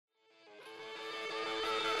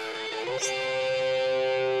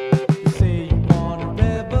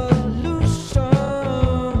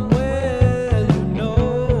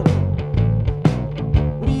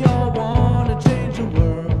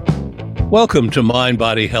Welcome to Mind,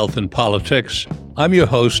 Body, Health, and Politics. I'm your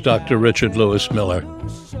host, Dr. Richard Lewis Miller.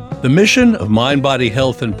 The mission of Mind, Body,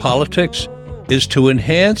 Health, and Politics is to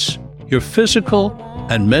enhance your physical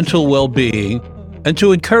and mental well-being and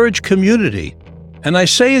to encourage community. And I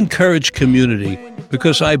say encourage community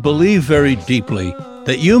because I believe very deeply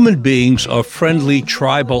that human beings are friendly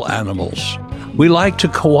tribal animals. We like to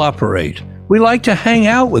cooperate. We like to hang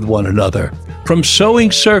out with one another. From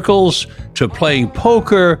sewing circles, to playing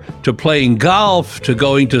poker, to playing golf, to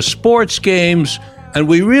going to sports games, and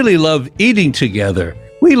we really love eating together.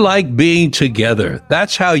 We like being together.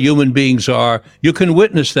 That's how human beings are. You can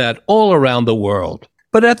witness that all around the world.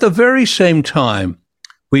 But at the very same time,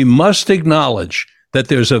 we must acknowledge that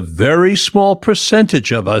there's a very small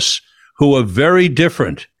percentage of us who are very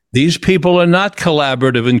different. These people are not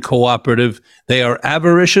collaborative and cooperative. They are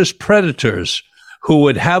avaricious predators who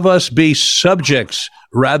would have us be subjects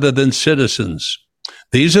rather than citizens.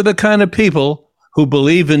 These are the kind of people who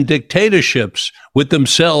believe in dictatorships with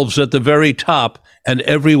themselves at the very top and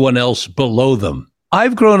everyone else below them.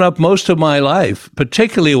 I've grown up most of my life,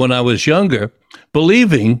 particularly when I was younger,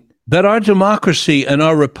 believing that our democracy and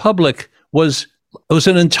our republic was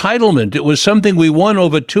an entitlement. It was something we won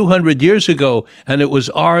over 200 years ago, and it was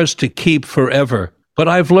ours to keep forever. But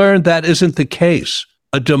I've learned that isn't the case.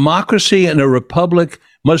 A democracy and a republic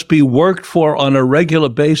must be worked for on a regular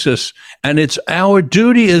basis, and it's our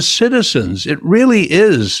duty as citizens, it really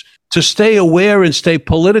is, to stay aware and stay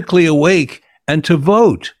politically awake and to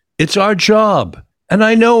vote. It's our job. And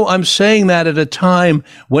I know I'm saying that at a time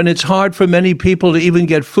when it's hard for many people to even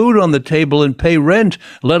get food on the table and pay rent,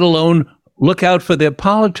 let alone look out for their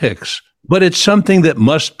politics. But it's something that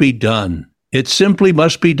must be done. It simply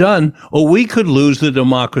must be done, or we could lose the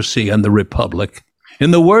democracy and the republic.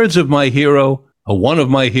 In the words of my hero, one of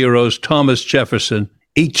my heroes, Thomas Jefferson,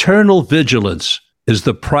 eternal vigilance is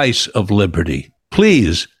the price of liberty.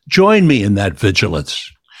 Please join me in that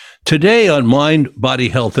vigilance. Today on Mind, Body,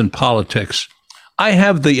 Health, and Politics, I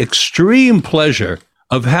have the extreme pleasure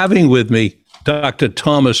of having with me Dr.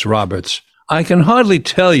 Thomas Roberts. I can hardly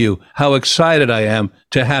tell you how excited I am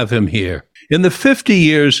to have him here. In the 50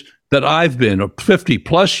 years that I've been, or 50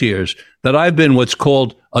 plus years, that I've been what's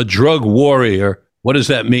called a drug warrior, what does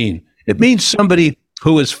that mean? It means somebody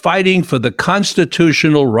who is fighting for the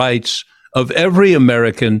constitutional rights of every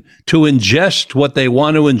American to ingest what they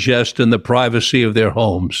want to ingest in the privacy of their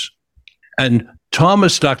homes. And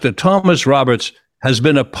Dr. Thomas Roberts has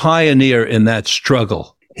been a pioneer in that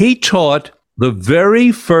struggle. He taught the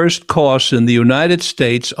very first course in the United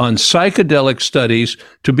States on psychedelic studies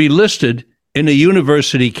to be listed in a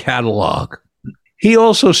university catalog. He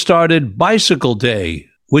also started Bicycle Day,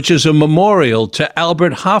 which is a memorial to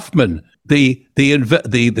Albert Hofmann, the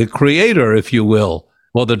creator, if you will,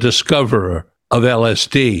 or the discoverer of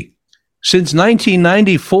LSD. Since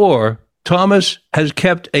 1994, Thomas has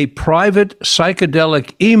kept a private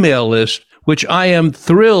psychedelic email list, which I am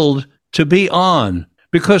thrilled to be on,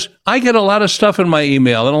 because I get a lot of stuff in my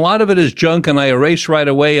email, and a lot of it is junk, and I erase right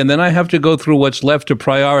away, and then I have to go through what's left to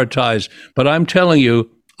prioritize. But I'm telling you,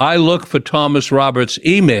 I look for Thomas Roberts'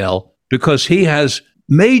 email because he has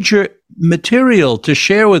major material to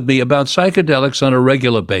share with me about psychedelics on a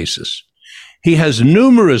regular basis. He has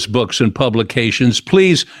numerous books and publications.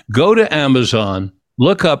 Please go to Amazon,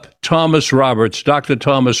 look up Thomas Roberts, Dr.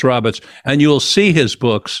 Thomas Roberts, and you'll see his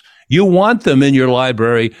books. You want them in your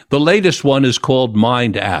library. The latest one is called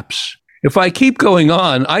Mind Apps. If I keep going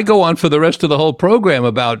on, I go on for the rest of the whole program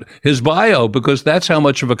about his bio because that's how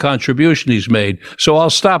much of a contribution he's made. So I'll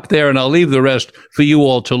stop there and I'll leave the rest for you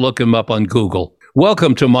all to look him up on Google.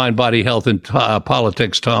 Welcome to Mind, Body, Health, and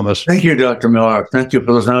Politics, Thomas. Thank you, Dr. Miller. Thank you for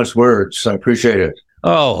those nice words. I appreciate it.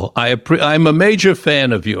 Oh, I'm a major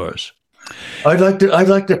fan of yours. I'd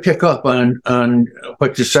like to pick up on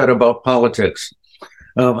what you said about politics.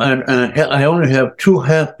 And I only have two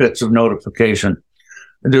half bits of notification.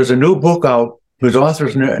 There's a new book out whose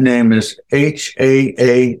author's name is H-A-A-S-S,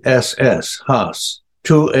 Haas.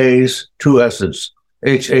 2 A's, 2 S's,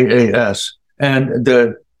 H-A-A-S. And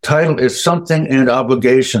the title is Something and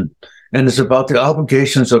Obligation, and it's about the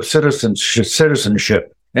obligations of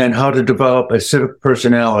citizenship and how to develop a civic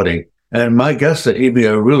personality. And my guess that he'd be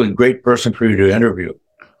a really great person for you to interview.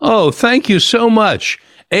 Oh, thank you so much.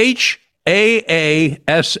 H-A-A-S-S.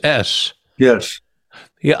 Yes.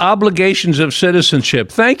 The obligations of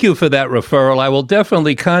citizenship. Thank you for that referral. I will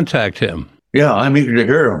definitely contact him. Yeah, I'm eager to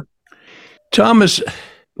hear him. Thomas,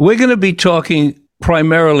 we're going to be talking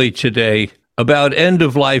primarily today about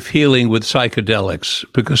end-of-life healing with psychedelics,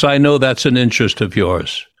 because I know that's an interest of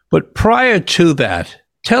yours. But prior to that,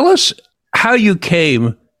 tell us how you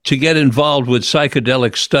came to get involved with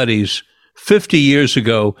psychedelic studies 50 years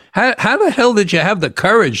ago. How the hell did you have the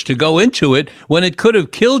courage to go into it when it could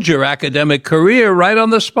have killed your academic career right on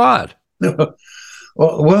the spot?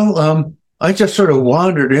 Well, I just sort of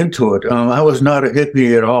wandered into it. I was not a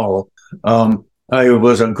hippie at all. I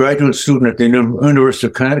was a graduate student at the University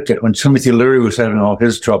of Connecticut when Timothy Leary was having all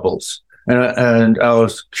his troubles. And I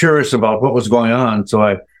was curious about what was going on, so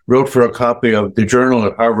I wrote for a copy of the journal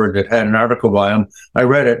at Harvard that had an article by him. I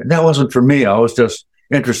read it. That wasn't for me. I was just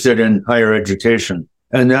interested in higher education.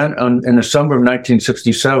 And then in the summer of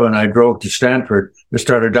 1967, I drove to Stanford to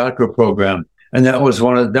start a doctoral program. And that was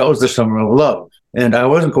the summer of love. And I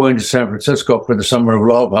wasn't going to San Francisco for the summer of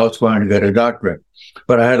love. I was going to get a doctorate.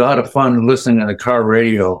 But I had a lot of fun listening on the car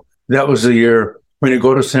radio. That was the year when you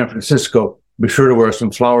go to San Francisco, be sure to wear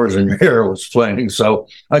some flowers in your hair was playing. So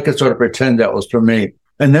I could sort of pretend that was for me.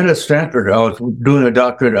 And then at Stanford, I was doing a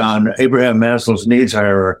doctorate on Abraham Maslow's needs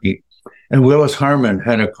hierarchy. And Willis Harman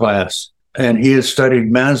had a class, and he had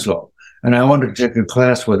studied Maslow. And I wanted to take a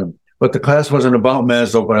class with him. But the class wasn't about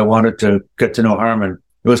Maslow, but I wanted to get to know Harman.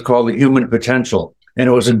 It was called The Human Potential, and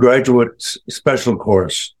it was a graduate special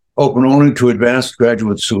course, open only to advanced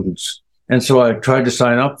graduate students. And so I tried to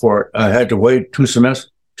sign up for it. I had to wait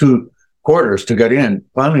 2 quarters to get in.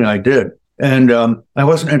 Finally, I did. And I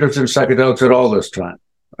wasn't interested in psychedelics at all this time.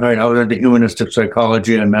 All right, I was into humanistic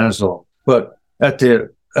psychology and Maslow. But at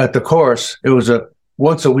the course, it was a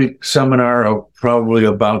once-a-week seminar of probably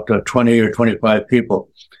about 20 or 25 people.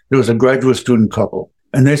 There was a graduate student couple,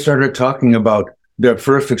 and they started talking about their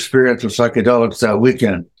first experience with psychedelics that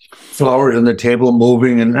weekend. Flowers on the table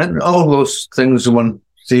moving and all those things one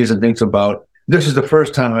sees and thinks about. This is the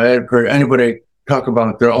first time I had heard anybody talk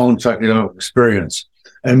about their own psychedelic experience.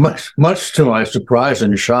 And much to my surprise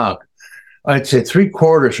and shock, I'd say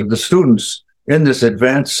 3/4 of the students in this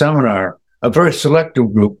advanced seminar, a very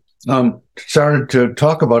selective group, started to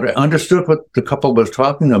talk about it, understood what the couple was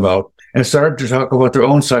talking about, and started to talk about their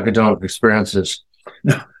own psychedelic experiences.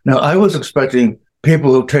 Now I was expecting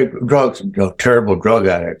people who take drugs, terrible drug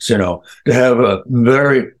addicts, to have a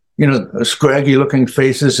very, scraggy looking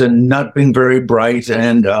faces and not being very bright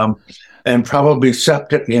and probably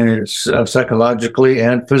septic psychologically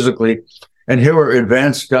and physically. And here were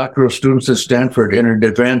advanced doctoral students at Stanford in an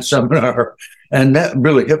advanced seminar. And that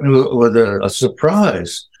really hit me with a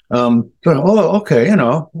surprise. Okay,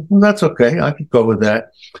 that's okay. I could go with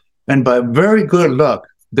that. And by very good luck,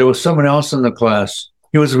 there was someone else in the class.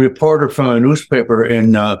 He was a reporter from a newspaper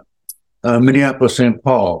in Minneapolis, St.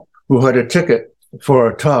 Paul, who had a ticket for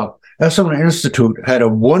a talk. Esalen Institute had a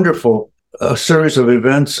wonderful series of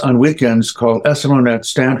events on weekends called Esalen at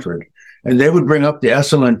Stanford. And they would bring up the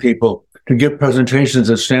Esalen people to give presentations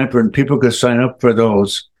at Stanford, and people could sign up for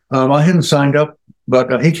those. I hadn't signed up,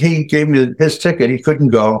 but he gave me his ticket. He couldn't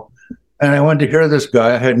go. And I wanted to hear this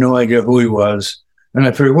guy. I had no idea who he was. And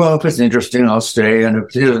I figured, well, if it's interesting, I'll stay. And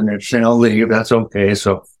if it isn't interesting, I'll leave. That's okay.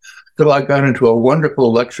 So I got into a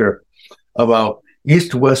wonderful lecture about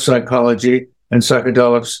East-West psychology and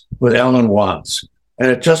psychedelics with Alan Watts. And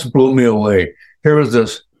it just blew me away. Here was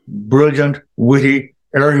this brilliant, witty,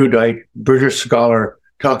 erudite British scholar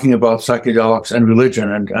talking about psychedelics and religion.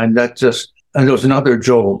 And there was another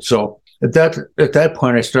jolt. So at that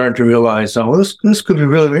point, I started to realize, this could be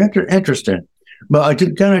really interesting. But I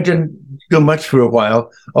didn't do much for a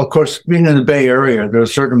while. Of course, being in the Bay Area, there's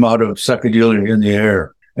a certain amount of psychedelia in the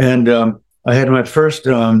air. And I had my first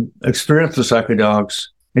experience with psychedelics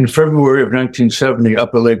in February of 1970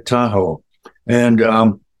 up at Lake Tahoe. And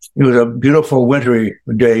it was a beautiful wintry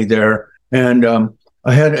day there. And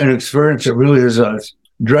I had an experience that really has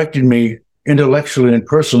directed me intellectually and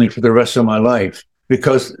personally for the rest of my life,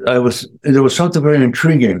 because there was something very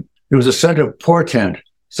intriguing. There was a sense of portent.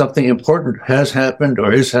 Something important has happened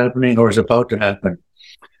or is happening or is about to happen.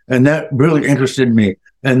 And that really interested me.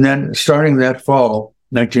 And then starting that fall,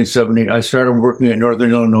 1970, I started working at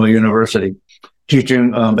Northern Illinois University,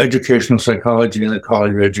 teaching educational psychology in the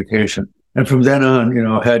College of Education. And from then on,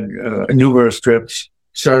 had numerous trips,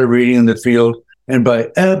 started reading in the field. And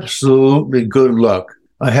by absolutely good luck,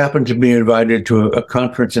 I happened to be invited to a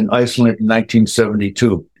conference in Iceland in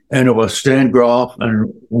 1972. And it was Stan Grof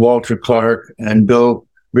and Walter Clark and Bill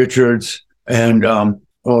Richards and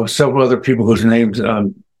several other people whose names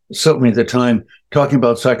slipped me at the time, talking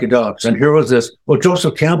about psychedelics. And here was this. Well,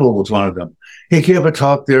 Joseph Campbell was one of them. He gave a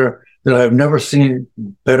talk there that I've never seen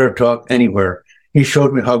better talk anywhere. He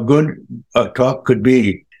showed me how good a talk could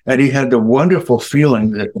be. And he had the wonderful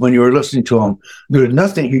feeling that when you were listening to him, there was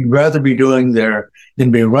nothing he'd rather be doing there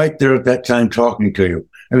than be right there at that time talking to you.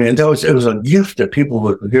 I mean, it was a gift that people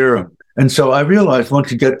would hear him. And so I realized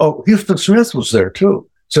once you get, Houston Smith was there too.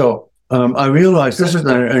 So I realized this is an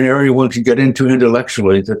area once you get into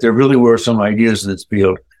intellectually, that there really were some ideas in this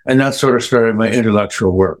field. And that sort of started my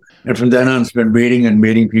intellectual work. And from then on, it's been reading and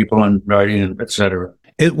meeting people and writing, and et cetera.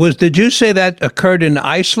 Did you say that occurred in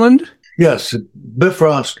Iceland? Yes,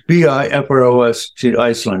 Bifrost, Bifrost,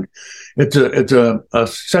 Iceland. It's a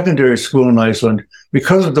secondary school in Iceland.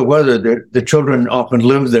 Because of the weather, the children often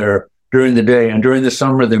live there during the day, and during the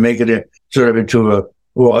summer they make it into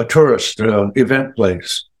a tourist event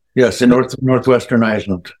place. Yes, in northwestern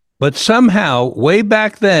Iceland. But somehow, way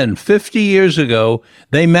back then, 50 years ago,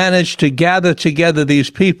 they managed to gather together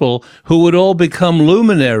these people who would all become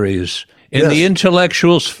luminaries in the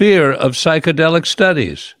intellectual sphere of psychedelic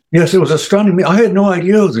studies. Yes, it was astounding. I had no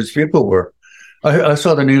idea who these people were. I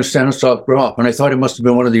saw the name Stanislav Grof, and I thought he must have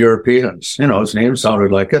been one of the Europeans. His name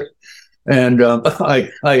sounded like it. And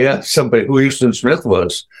I asked somebody who Houston Smith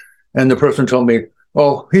was, and the person told me,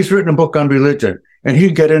 he's written a book on religion. And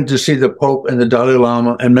he'd get in to see the Pope and the Dalai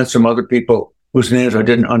Lama and met some other people whose names I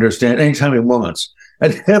didn't understand anytime he was.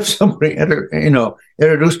 And have somebody,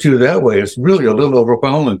 introduced to you that way is really a little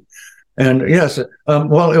overwhelming. And yes, it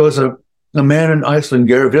was a man in Iceland,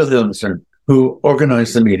 Geir Wilhelmsson, who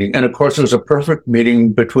organized the meeting. And of course, it was a perfect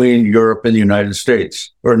meeting between Europe and the United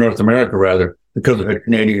States, or North America, rather, because of the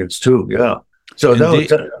Canadians, too. Yeah. So indeed.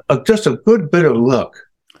 That was just a good bit of luck.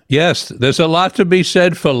 Yes, there's a lot to be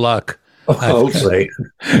said for luck.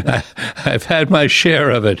 I've had my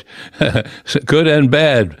share of it, good and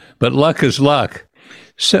bad, but luck is luck.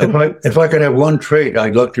 So, if I could have one trait,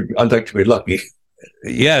 I'd like to be lucky.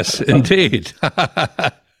 Yes, indeed.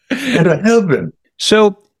 And I have been.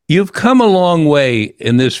 So you've come a long way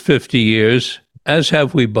in this 50 years, as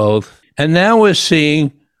have we both, and now we're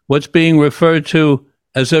seeing what's being referred to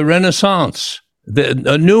as a renaissance,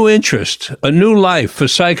 a new interest, a new life for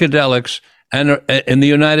psychedelics and in the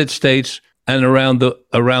United States and around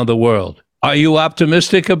the world. Are you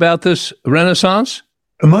optimistic about this renaissance?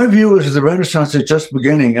 My view is the renaissance is just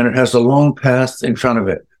beginning, and it has a long path in front of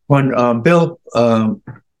it. When Bill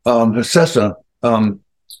Sessa,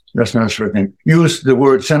 that's not his first name, used the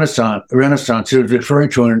word renaissance, he was referring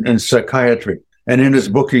to it in psychiatry. And in his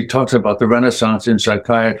book, he talks about the renaissance in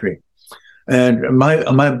psychiatry. And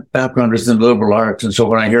my background is in liberal arts, and so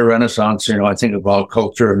when I hear Renaissance, I think about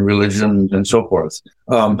culture and religion and so forth.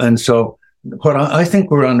 And so, what I think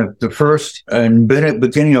we're on the first and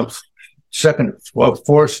beginning of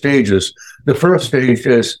four stages. The first stage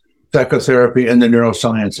is psychotherapy and the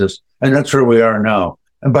neurosciences, and that's where we are now.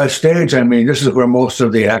 And by stage, I mean this is where most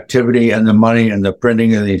of the activity and the money and the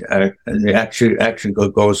printing and the action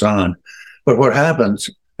goes on. But what happens,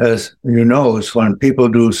 as you know, is when people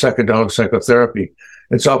do psychedelic psychotherapy,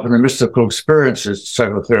 it's often the mystical experience is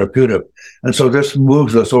psychotherapeutic. And so this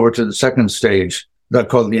moves us over to the second stage, that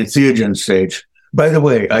called the entheogen stage. By the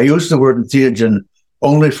way, I use the word entheogen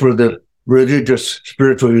only for the religious,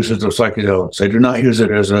 spiritual uses of psychedelics. I do not use it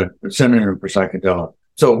as a synonym for psychedelic.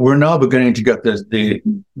 So we're now beginning to get the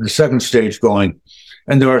second stage going.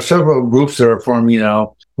 And there are several groups that are forming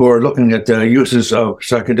now who are looking at the uses of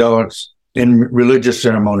psychedelics in religious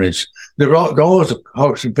ceremonies. There always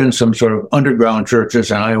have been some sort of underground churches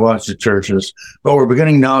and ayahuasca churches, but we're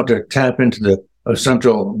beginning now to tap into the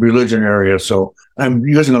central religion area. So I'm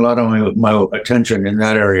using a lot of my attention in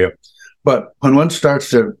that area. But when one starts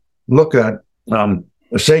to look at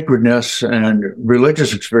sacredness and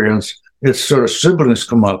religious experience, it's sort of siblings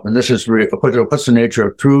come up. And this is what's the nature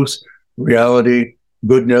of truth, reality,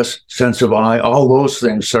 goodness, sense of I. All those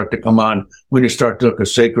things start to come on when you start to look at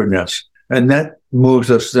sacredness. And that moves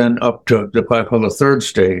us then up to what I call the third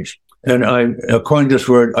stage. And I coined this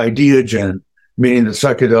word ideagen, meaning that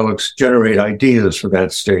psychedelics generate ideas for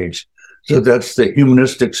that stage. So that's the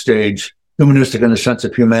humanistic stage, humanistic in the sense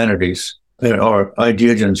of humanities, or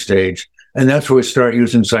ideagen stage. And that's where we start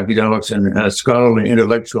using psychedelics in scholarly,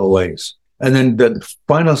 intellectual ways. And then the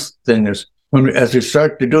final thing is, as we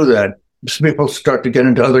start to do that, people start to get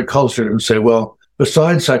into other cultures and say, well,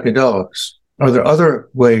 besides psychedelics, are there other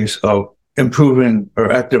ways of improving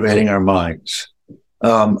or activating our minds?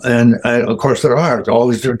 And of course, there are all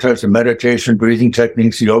these different types of meditation, breathing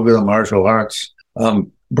techniques, yoga, the martial arts,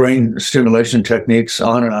 brain stimulation techniques,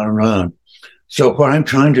 on and on and on. So what I'm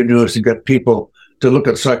trying to do is to get people to look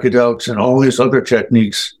at psychedelics and all these other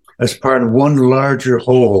techniques as part of one larger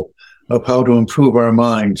whole of how to improve our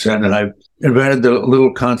minds. And I've invented the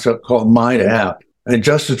little concept called Mind App. And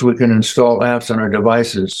just as we can install apps on our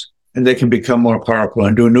devices and they can become more powerful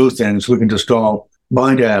and do new things. We can install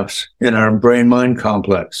mind apps in our brain-mind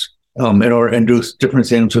complex and do different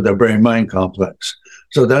things with our brain-mind complex.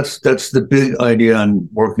 So that's the big idea I'm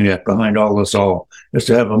working at behind all this is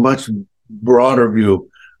to have a much broader view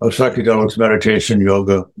of psychedelics, meditation,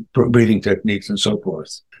 yoga, breathing techniques, and so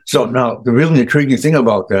forth. So now the really intriguing thing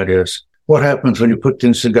about that is what happens when you put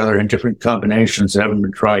things together in different combinations that haven't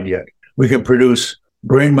been tried yet. We can produce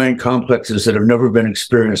brain-mind complexes that have never been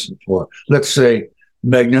experienced before. Let's say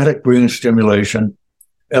magnetic brain stimulation,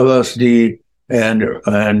 LSD,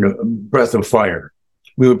 and breath of fire.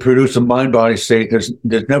 We would produce a mind-body state that's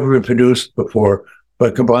never been produced before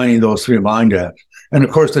by combining those three mind apps. And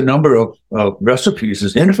of course, the number of recipes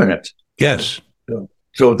is infinite. Yes.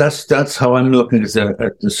 So that's how I'm looking at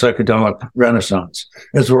the psychedelic renaissance.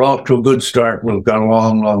 As we're off to a good start, we've got a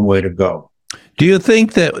long, long way to go. Do you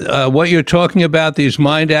think that what you're talking about, these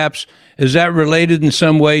mind apps, is that related in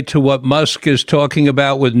some way to what Musk is talking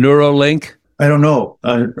about with Neuralink? I don't know.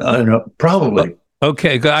 I know. Probably.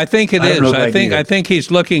 Okay, I think it is. I think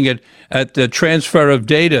he's looking at the transfer of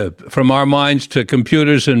data from our minds to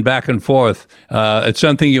computers and back and forth. It's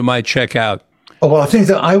something you might check out. Oh, well, I think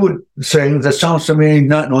that I would say that sounds to me,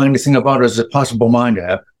 not knowing anything about it, as a possible mind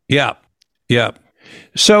app. Yeah.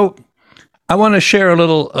 So I want to share a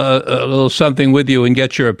little something with you and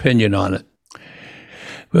get your opinion on it.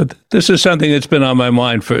 But this is something that's been on my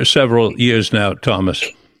mind for several years now, Thomas.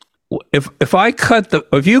 If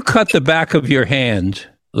you cut the back of your hand,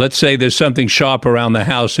 let's say there's something sharp around the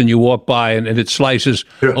house and you walk by and it slices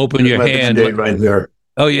open your hand. Right there.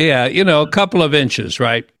 Oh, yeah, a couple of inches,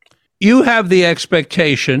 right? You have the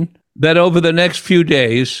expectation that over the next few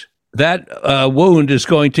days, that wound is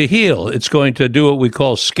going to heal. It's going to do what we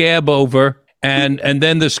call scab over, and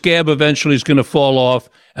then the scab eventually is going to fall off,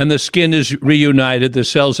 and the skin is reunited, the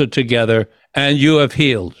cells are together, and you have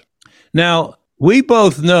healed. Now, we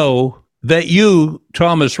both know that you,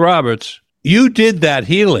 Thomas Roberts, you did that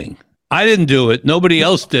healing. I didn't do it. Nobody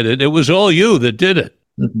else did it. It was all you that did it.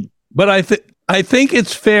 Mm-hmm. But I think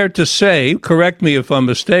it's fair to say, correct me if I'm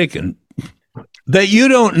mistaken, that you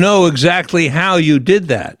don't know exactly how you did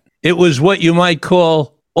that. It was what you might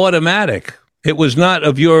call automatic. It was not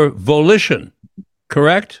of your volition,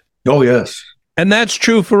 correct? Oh, yes. And that's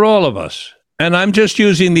true for all of us. And I'm just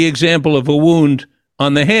using the example of a wound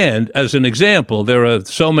on the hand as an example. There are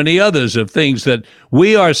so many others of things that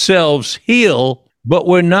we ourselves heal, but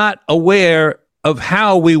we're not aware of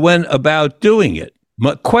how we went about doing it.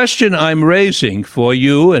 My question I'm raising for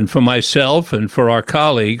you and for myself and for our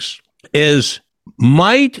colleagues is,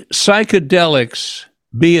 might psychedelics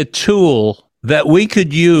be a tool that we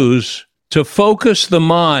could use to focus the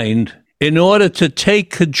mind in order to take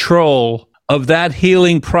control of that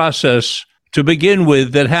healing process to begin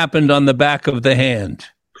with that happened on the back of the hand?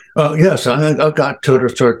 Yes, I've got two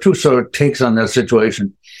sort of takes on that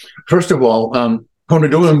situation. First of all, when we're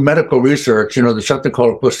doing medical research, there's something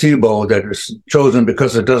called a placebo that is chosen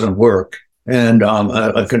because it doesn't work. And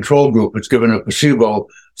a control group is given a placebo.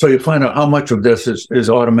 So you find out how much of this is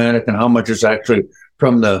automatic and how much is actually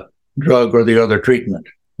from the drug or the other treatment.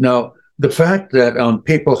 Now, the fact that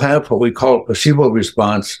people have what we call a placebo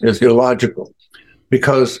response is illogical,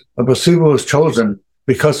 because a placebo is chosen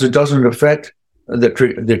because it doesn't affect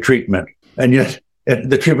the treatment. And yet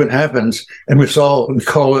the treatment happens, and we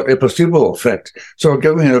call it a placebo effect. So we're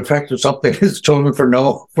giving an effect to something that's chosen for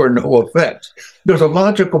no effect. There's a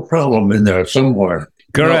logical problem in there somewhere.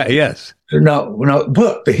 Correct, yes. Now,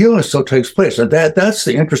 but the healing still takes place, and that's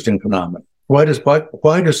the interesting phenomenon. Why does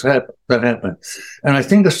that happen? And I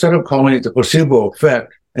think instead of calling it the placebo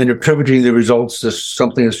effect and attributing the results to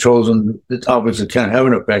something that's chosen that obviously can't have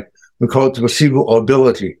an effect, we call it the placebo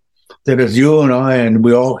ability. That is, you and I, and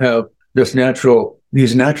we all have these natural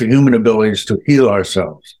human abilities to heal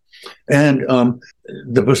ourselves. And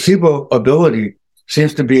the placebo ability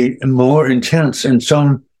seems to be more intense in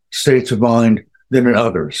some states of mind than in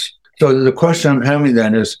others. So the question I'm having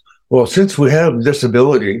then is, well, since we have this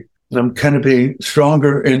ability, can it be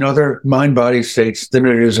stronger in other mind-body states than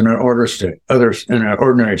it is in an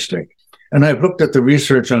ordinary state? And I've looked at the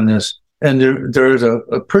research on this, and there is a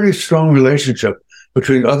pretty strong relationship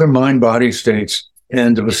between other mind-body states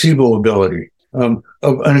and the placebo ability. A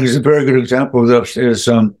very good example of this is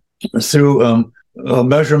through a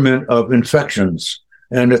measurement of infections,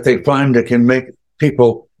 and that they find that can make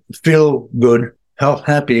people feel good,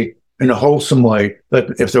 happy in a wholesome way.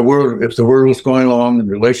 That if the world is going along and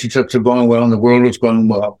relationships are going well and the world is going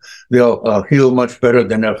well, they'll heal much better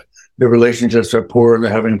than if the relationships are poor and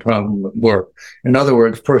they're having a problem with work. In other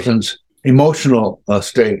words, person's emotional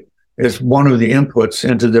state is one of the inputs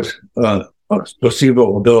into this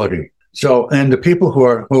placebo ability. So, and the people who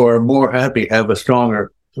are more happy have a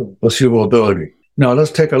stronger placebo ability. Now,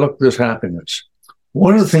 let's take a look at this happiness.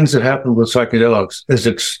 One of the things that happen with psychedelics is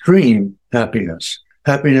extreme happiness,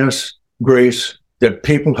 grace that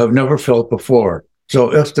people have never felt before.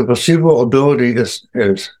 So if the placebo ability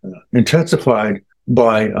is intensified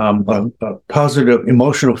by a positive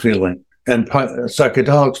emotional feeling, and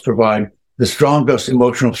psychedelics provide the strongest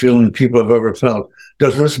emotional feeling people have ever felt,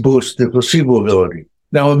 does this boost the placebo ability?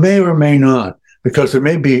 Now, it may or may not, because there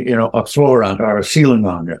may be, a floor on or a ceiling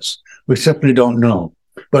on this. We simply don't know.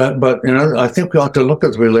 But I think we ought to look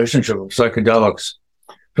at the relationship of psychedelics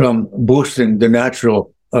from boosting the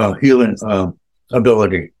natural healing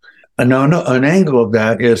ability. And now an angle of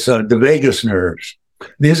that is the vagus nerves.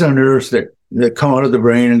 These are nerves that come out of the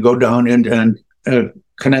brain and go down and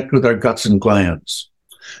connect with our guts and glands.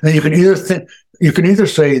 And you can either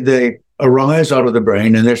say they arise out of the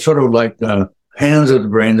brain and they're sort of like hands of the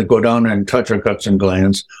brain that go down and touch our guts and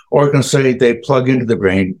glands, or you can say they plug into the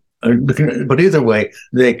brain. But either way,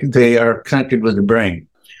 they are connected with the brain.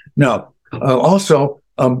 Now, also,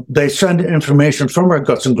 they send information from our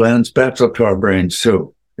guts and glands back up to our brains,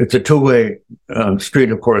 too. It's a two-way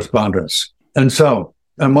street of correspondence. And so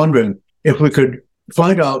I'm wondering if we could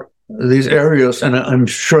find out these areas, and I'm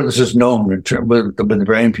sure this is known with the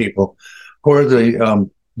brain people, where the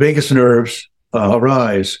vagus nerves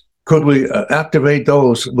arise. Could we activate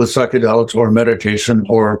those with psychedelics or meditation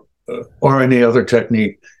or any other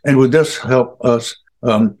technique? And would this help us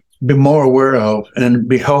be more aware of and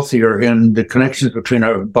be healthier in the connections between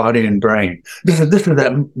our body and brain? This is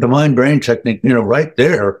the mind-brain technique, right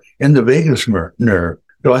there in the vagus nerve.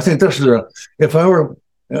 So I think this is if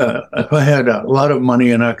I had a lot of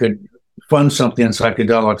money and I could fund something in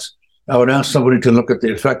psychedelics, I would ask somebody to look at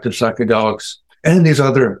the effect of psychedelics and these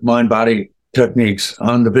other mind-body techniques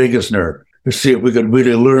on the vagus nerve to see if we could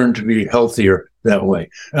really learn to be healthier that way.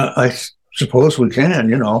 I suppose we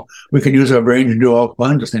can, we can use our brain to do all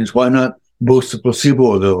kinds of things. Why not boost the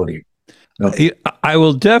placebo ability? I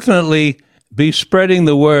will definitely be spreading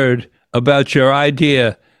the word about your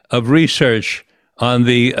idea of research on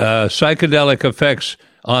the psychedelic effects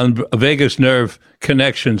on vagus nerve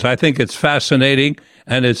connections. I think it's fascinating,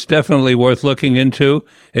 and it's definitely worth looking into.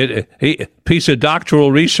 A piece of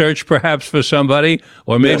doctoral research, perhaps, for somebody,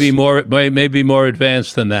 or maybe yes. maybe more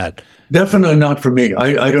advanced than that. Definitely not for me.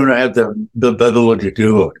 I don't have the ability to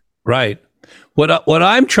do it. Right. What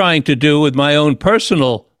I'm trying to do with my own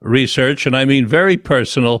personal research, and I mean very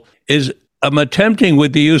personal, is I'm attempting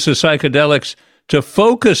with the use of psychedelics to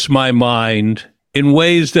focus my mind in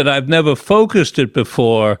ways that I've never focused it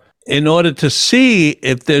before, in order to see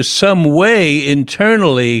if there's some way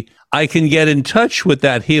internally I can get in touch with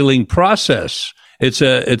that healing process. It's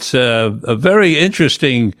a very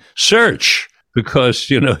interesting search, because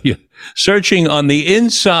you're searching on the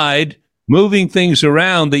inside, moving things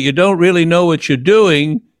around that you don't really know what you're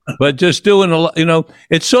doing, but just doing a lot.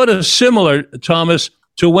 It's sort of similar, Thomas,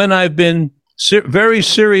 to when I've been very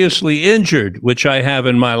seriously injured, which I have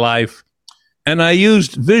in my life. And I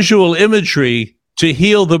used visual imagery to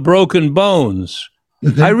heal the broken bones.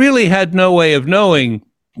 Mm-hmm. I really had no way of knowing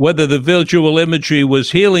whether the visual imagery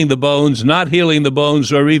was healing the bones, not healing the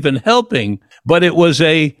bones, or even helping. But it was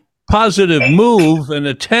a positive move, an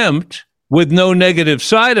attempt with no negative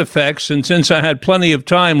side effects. And since I had plenty of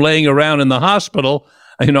time laying around in the hospital,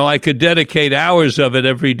 I could dedicate hours of it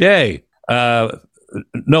every day.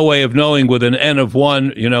 No way of knowing with an N of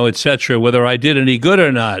 1, et cetera, whether I did any good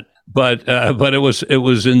or not. But it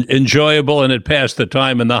was enjoyable, and it passed the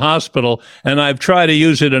time in the hospital. And I've tried to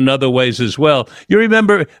use it in other ways as well. You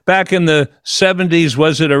remember back in the 70s,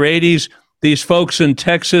 was it, or 80s, these folks in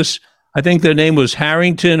Texas, I think their name was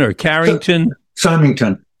Harrington or Carrington?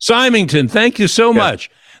 Symington. Thank you so much.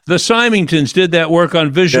 The Symingtons did that work on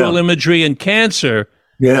visual imagery and cancer.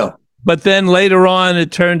 Yeah. But then later on,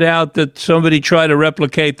 it turned out that somebody tried to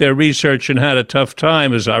replicate their research and had a tough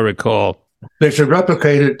time, as I recall. They should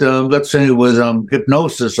replicate it, let's say, with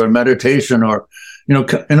hypnosis or meditation, or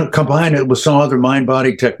combine it with some other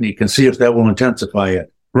mind-body technique and see if that will intensify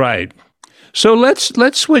it. Right. So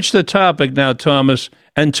let's switch the topic now, Thomas,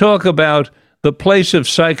 and talk about the place of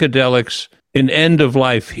psychedelics in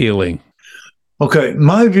end-of-life healing. Okay,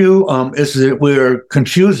 my view is that we're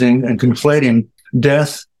confusing and conflating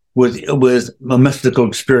death with a mystical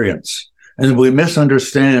experience, and we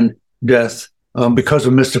misunderstand death because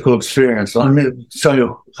of mystical experience. Let me tell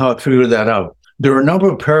you how I figured that out. There are a number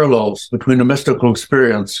of parallels between a mystical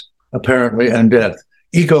experience, apparently, and death.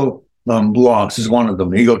 Ego loss is one of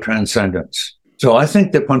them, ego transcendence. So I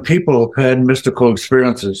think that when people have had mystical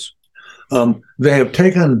experiences, they have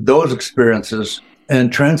taken those experiences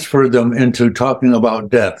and transferred them into talking about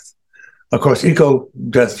death. Of course,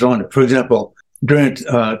 ego-death is on it. For example, during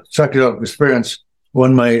psychedelic experience,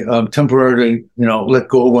 one may temporarily, let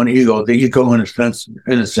go of one ego. The ego, in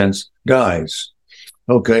a sense, dies.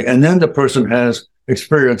 Okay, and then the person has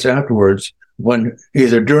experience afterwards, when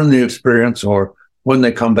either during the experience or when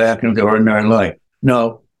they come back into ordinary life.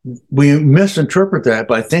 Now, we misinterpret that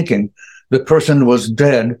by thinking the person was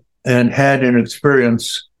dead and had an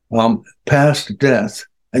experience past death,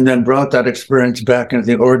 and then brought that experience back into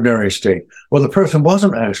the ordinary state. Well, the person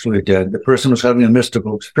wasn't actually dead. The person was having a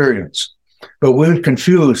mystical experience. But we've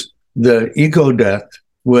confused the ego death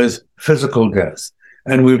with physical death.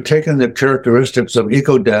 And we've taken the characteristics of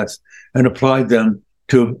ego death and applied them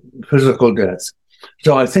to physical death.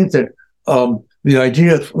 So I think that the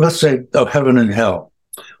idea, let's say, of heaven and hell.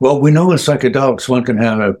 Well, we know in psychedelics one can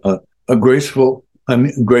have a graceful,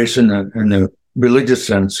 grace in the religious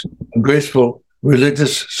sense, a graceful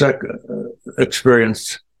religious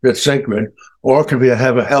experience that's sacred, or can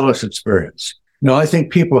have a hellish experience. Now, I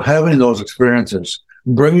think people having those experiences,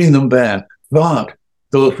 bringing them back, thought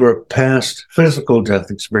those were past physical death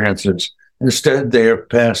experiences. Instead, they are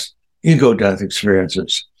past ego death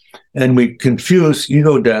experiences. And we confuse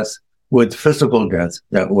ego death with physical death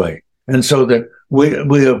that way. And so that we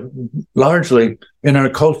have largely, in our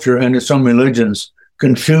culture and in some religions,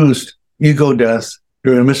 confused ego death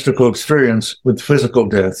during a mystical experience with physical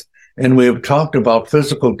death. And we have talked about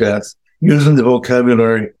physical death using the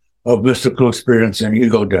vocabulary of mystical experience and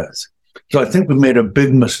ego death. So I think we made a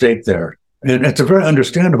big mistake there. And it's a very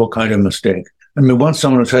understandable kind of mistake. I mean, once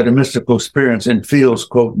someone has had a mystical experience and feels,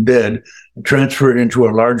 quote, dead, transferred into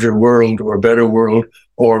a larger world or a better world,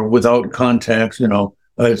 or without contact,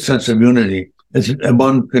 a sense of unity. And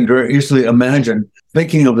one can very easily imagine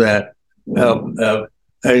thinking of that,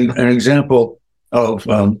 an example of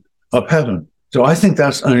heaven. So I think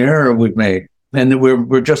that's an error we've made, and that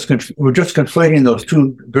we're just conflating those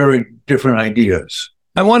two very different ideas.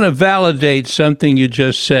 I want to validate something you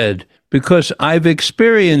just said, because I've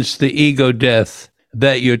experienced the ego death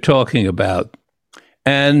that you're talking about.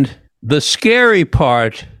 And the scary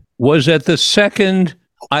part was at the second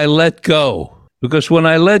I let go. Because when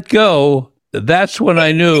I let go, that's when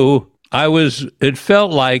I knew it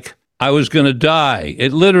felt like I was going to die.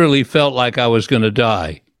 It literally felt like I was going to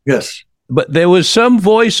die. Yes. But there was some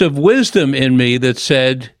voice of wisdom in me that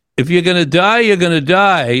said, if you're going to die, you're going to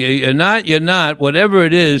die. You're not. Whatever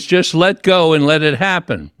it is, just let go and let it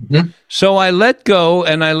happen. Mm-hmm. So I let go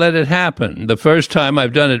and I let it happen. The first time,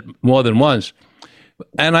 I've done it more than once.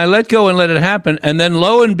 And I let go and let it happen. And then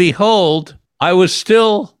lo and behold, I was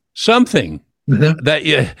still something.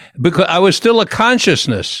 Mm-hmm. Because I was still a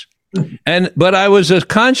consciousness. But I was a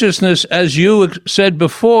consciousness, as you said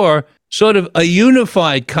before, sort of a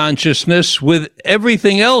unified consciousness with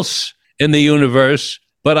everything else in the universe.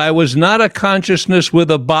 But I was not a consciousness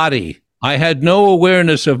with a body. I had no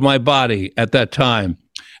awareness of my body at that time.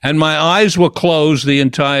 And my eyes were closed the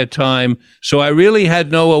entire time. So I really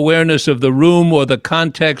had no awareness of the room or the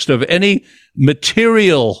context of any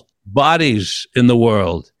material bodies in the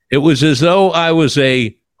world. It was as though I was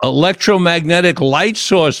a electromagnetic light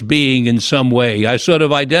source being in some way. I sort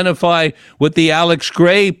of identify with the Alex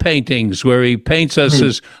Gray paintings where he paints us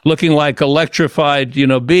as looking like electrified,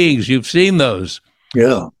 beings. You've seen those.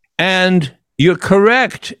 Yeah. And you're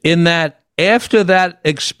correct in that after that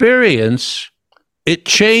experience, it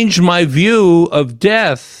changed my view of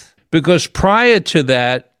death, because prior to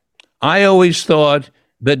that, I always thought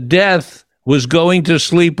that death was going to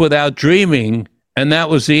sleep without dreaming, and that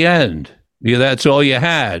was the end. That's all you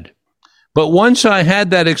had. But once I had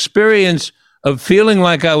that experience of feeling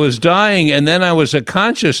like I was dying and then I was a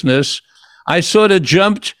consciousness, I sort of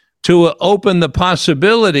jumped to open the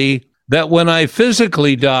possibility that when I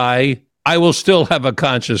physically die, I will still have a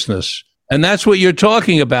consciousness. And that's what you're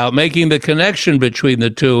talking about, making the connection between the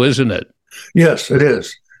two, isn't it? Yes, it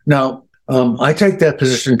is. Now, I take that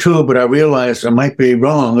position too, but I realize I might be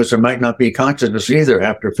wrong, as there might not be consciousness either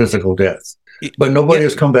after physical death. But nobody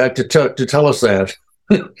has come back to tell us that.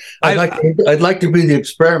 I'd like to be the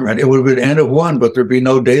experiment. It would be the end of one, but there'd be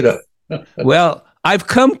no data. Well, I've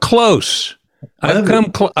come close.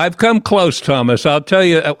 I've come close, Thomas. I'll tell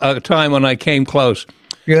you a time when I came close.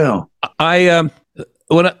 Yeah.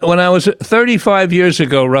 When I was 35 years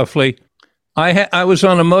ago, roughly, I was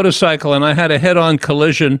on a motorcycle and I had a head-on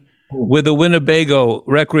collision with a Winnebago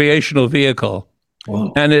recreational vehicle.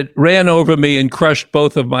 Wow. And it ran over me and crushed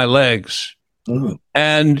both of my legs. Oh.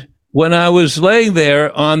 And when I was laying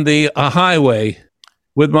there on a highway,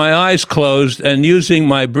 with my eyes closed and using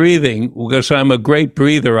my breathing, because I'm a great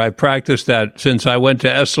breather. I practiced that since I went to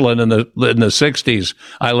Esalen in the 60s.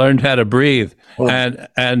 I learned how to breathe. Wow.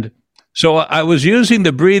 And so I was using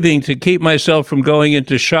the breathing to keep myself from going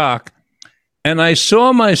into shock. And I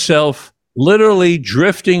saw myself literally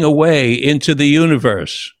drifting away into the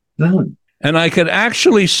universe. Mm. And I could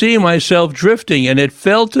actually see myself drifting, and it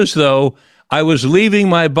felt as though I was leaving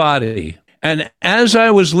my body. And as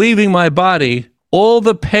I was leaving my body, all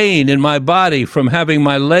the pain in my body from having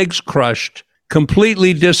my legs crushed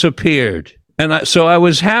completely disappeared. And so I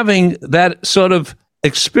was having that sort of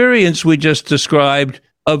experience we just described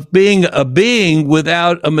of being a being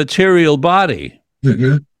without a material body.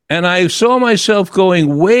 Mm-hmm. And I saw myself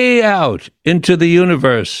going way out into the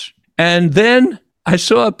universe. And then I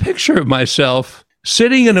saw a picture of myself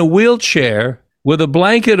sitting in a wheelchair with a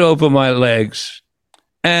blanket over my legs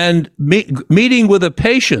and meeting with a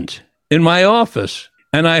patient in my office.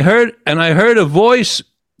 And I heard a voice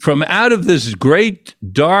from out of this great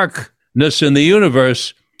darkness in the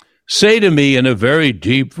universe say to me in a very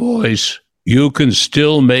deep voice, "You can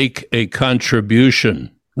still make a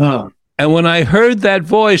contribution." Oh. And when I heard that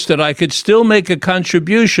voice, that I could still make a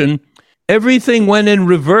contribution, everything went in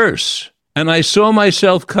reverse. And I saw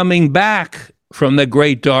myself coming back from the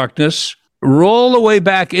great darkness, roll the way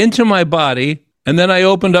back into my body. And then I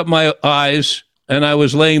opened up my eyes, and I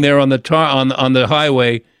was laying there on the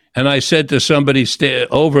highway. And I said to somebody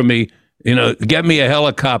over me, get me a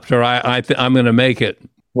helicopter. I'm going to make it.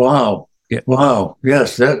 Wow. Yeah. Wow.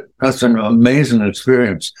 Yes, that's an amazing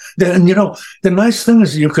experience. And, the nice thing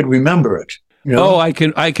is you could remember it. Oh, I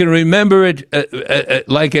can remember it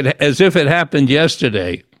like it as if it happened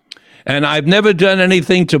yesterday. And I've never done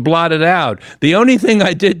anything to blot it out. The only thing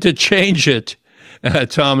I did to change it,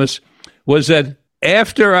 Thomas, was that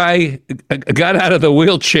after I got out of the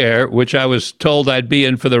wheelchair, which I was told I'd be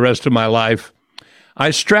in for the rest of my life,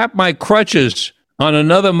 I strapped my crutches on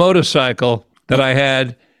another motorcycle that I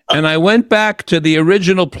had, and I went back to the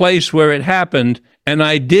original place where it happened, and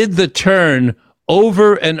I did the turn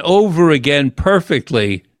over and over again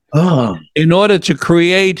perfectly in order to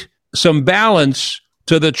create some balance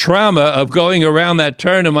to the trauma of going around that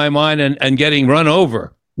turn in my mind and getting run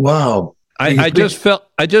over. Wow. I just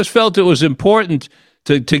felt it was important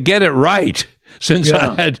to get it right since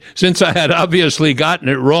I had obviously gotten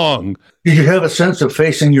it wrong. Did you have a sense of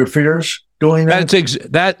facing your fears doing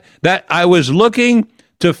that? That I was looking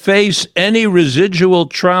to face any residual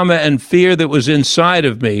trauma and fear that was inside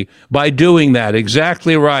of me by doing that.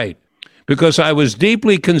 Exactly right. Because I was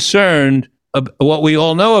deeply concerned of what we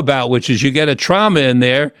all know about, which is you get a trauma in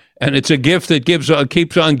there, and it's a gift that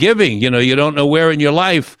keeps on giving. You don't know where in your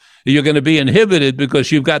life you're going to be inhibited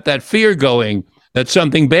because you've got that fear going that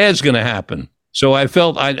something bad's going to happen. So I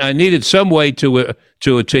felt I needed some way to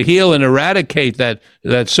heal and eradicate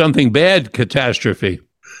that something bad catastrophe.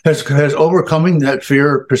 Has overcoming that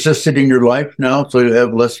fear persisted in your life now, so you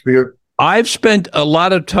have less fear? I've spent a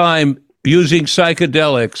lot of time using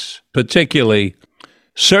psychedelics, particularly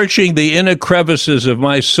searching the inner crevices of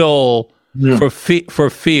my soul for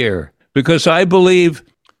fear, because I believe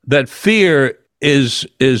that fear is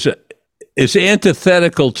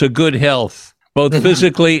antithetical to good health, both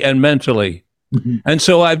physically and mentally. Mm-hmm. And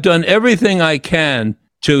so I've done everything I can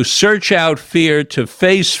to search out fear, to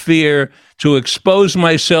face fear, to expose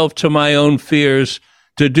myself to my own fears,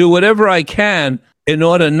 to do whatever I can in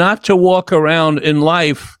order not to walk around in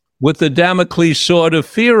life with the Damocles sword of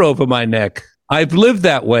fear over my neck. I've lived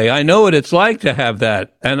that way. I know what it's like to have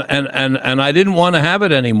that, and I didn't want to have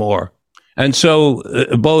it anymore. And so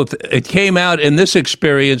both it came out in this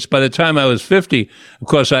experience. By the time I was 50, of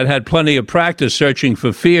course, I'd had plenty of practice searching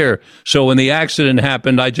for fear. So when the accident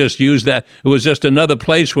happened, I just used that. It was just another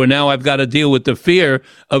place where now I've got to deal with the fear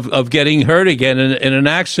of getting hurt again in an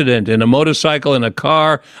accident, in a motorcycle, in a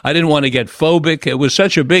car. I didn't want to get phobic. It was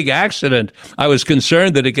such a big accident. I was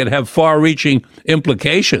concerned that it could have far-reaching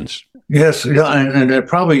implications. Yes, and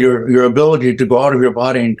probably your ability to go out of your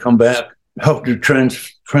body and come back helped you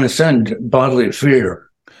transcend bodily fear.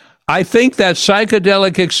 I think that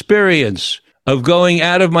psychedelic experience of going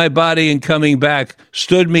out of my body and coming back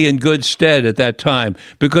stood me in good stead at that time,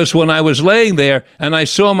 because when I was laying there and I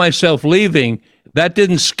saw myself leaving, that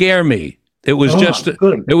didn't scare me. It was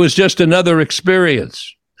just another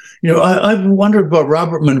experience. I've wondered about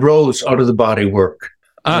Robert Monroe's out of the body work.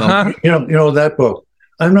 That book.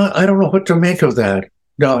 I don't know what to make of that.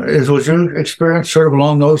 Now, was your experience sort of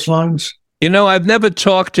along those lines? I've never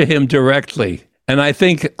talked to him directly, and I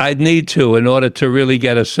think I'd need to in order to really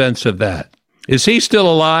get a sense of that. Is he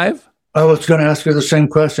still alive? I was going to ask you the same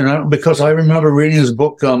question because I remember reading his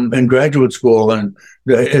book in graduate school, and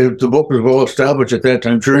the book was well established at that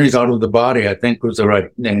time. Journeys Out of the Body, I think, was the right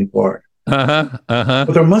name for it.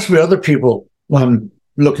 But there must be other people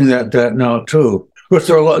looking at that now too. Of course,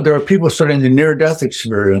 there are people studying the near-death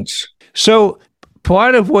experience. So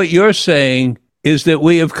part of what you're saying is that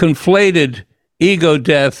we have conflated ego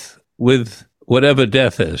death with whatever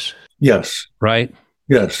death is. Yes. Right?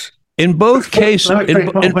 Yes. In both cases,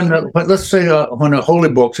 let's say when a holy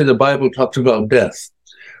book, say the Bible, talks about death,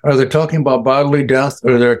 are they talking about bodily death,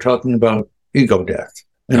 or they're talking about ego death?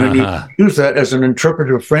 And when you use that as an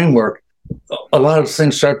interpretive framework, a lot of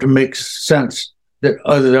things start to make sense that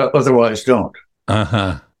otherwise don't.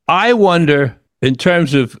 I wonder, in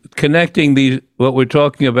terms of connecting what we're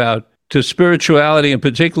talking about to spirituality and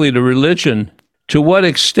particularly to religion, to what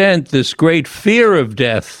extent this great fear of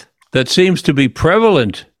death that seems to be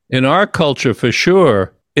prevalent in our culture for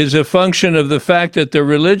sure is a function of the fact that the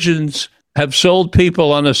religions have sold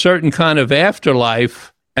people on a certain kind of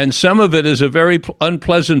afterlife, and some of it is a very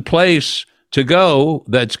unpleasant place to go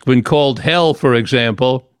that's been called hell, for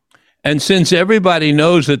example. And since everybody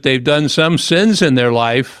knows that they've done some sins in their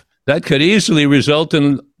life, that could easily result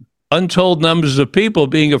in untold numbers of people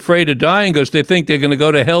being afraid of dying because they think they're going to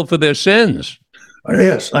go to hell for their sins.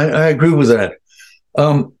 Yes, I agree with that.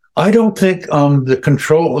 I don't think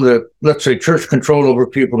let's say church control over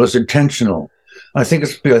people is intentional. I think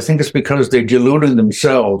it's because they deluded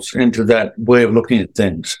themselves into that way of looking at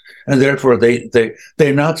things, and therefore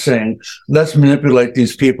they're not saying, let's manipulate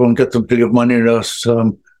these people and get them to give money to us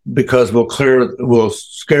because we'll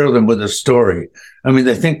scare them with a story. I mean,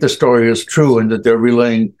 they think the story is true and that they're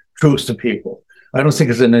relaying truth to people. I don't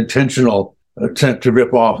think it's an intentional attempt to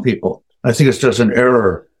rip off people. I think it's just an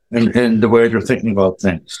error in the way they're thinking about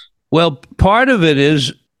things. Well, part of it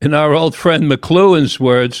is, in our old friend McLuhan's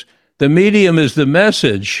words, the medium is the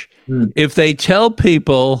message. If they tell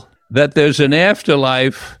people that there's an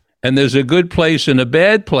afterlife and there's a good place and a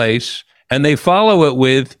bad place, and they follow it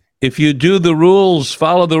with, if you do the rules,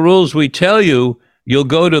 follow the rules we tell you, you'll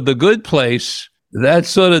go to the good place, that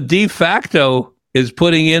sort of de facto is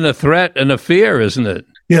putting in a threat and a fear, isn't it?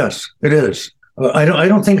 Yes, it is. I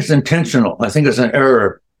don't think it's intentional. I think it's an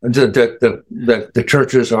error that the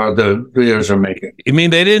churches or the leaders are making. You mean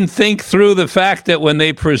they didn't think through the fact that when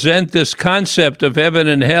they present this concept of heaven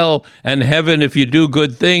and hell, and heaven if you do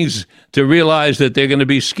good things, to realize that they're going to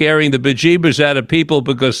be scaring the bejeebers out of people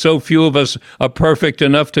because so few of us are perfect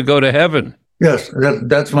enough to go to heaven? Yes,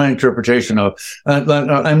 that's my interpretation of.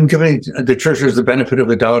 I'm giving the churches the benefit of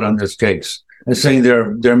the doubt on this case and saying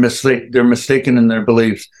they're mistaken in their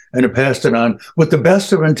beliefs and have passed it on with the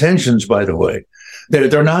best of intentions. By the way,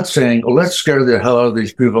 they're not saying, "Oh, let's scare the hell out of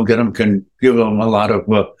these people, give them a lot of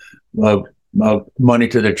money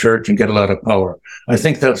to the church and get a lot of power." I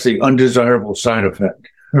think that's the undesirable side effect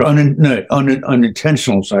or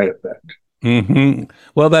unintentional side effect. Mm-hmm.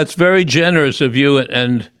 Well, that's very generous of you,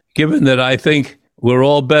 and given that I think we're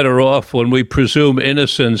all better off when we presume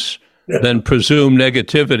innocence than presume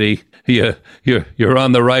negativity, you're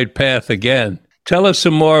on the right path again. Tell us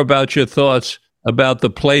some more about your thoughts about the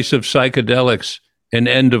place of psychedelics in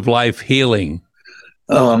end-of-life healing.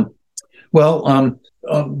 The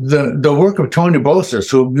work of Tony Bosis,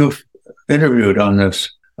 who you've interviewed on this,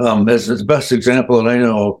 is the best example that I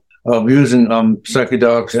know of using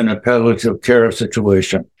psychedelics in a palliative care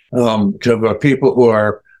situation to people who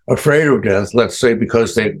are afraid of death, let's say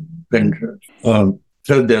because they've been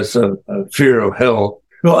fed this fear of hell.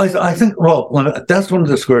 Well, I think, that's one of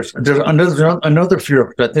the squares. There's another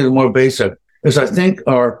fear that I think is more basic, is I think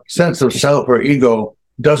our sense of self or ego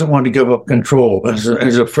doesn't want to give up control, is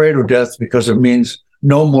afraid of death because it means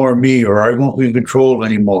no more me, or I won't be in control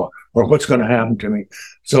anymore, or what's going to happen to me.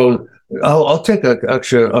 So I'll take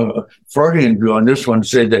a Freudian view on this one,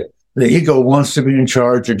 say that the ego wants to be in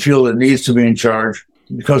charge and feel it needs to be in charge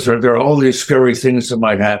because there are all these scary things that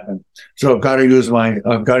might happen. So I've got to use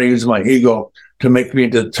my ego to make me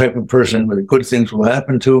the type of person that good things will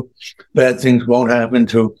happen to, bad things won't happen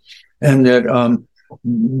to, and that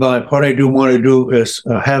but what I do want to do is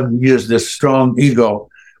use this strong ego.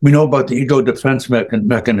 We know about the ego defense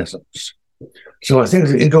mechanisms. So I think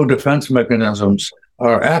the ego defense mechanisms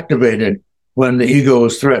are activated when the ego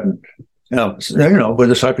is threatened. Now, with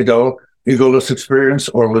a psychedelic egoless experience,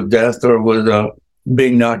 or with death, or with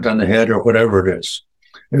being knocked on the head, or whatever it is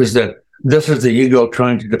that this is the ego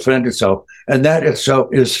trying to defend itself. And that itself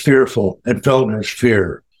is fearful and felt as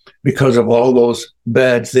fear because of all those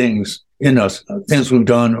bad things in us, things we've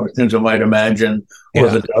done or things we might imagine, or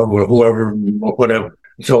the devil or whoever, or whatever.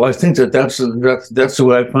 So I think that's the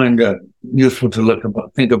way I find useful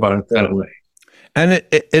to think about it that way. And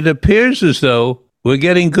it appears as though we're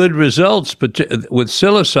getting good results, but with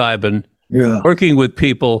psilocybin, working with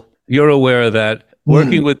people, you're aware of that,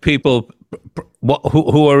 working with people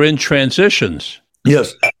who are in transitions.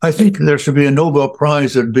 Yes, I think there should be a Nobel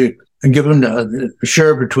Prize that'd be given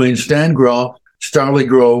shared between Stan Grof, Charlie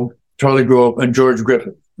Grove, and George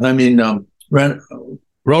Griffith. I mean,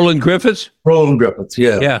 Roland Griffiths? Roland Griffiths,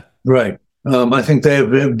 yeah. Right. I think they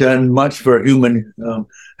have done much for human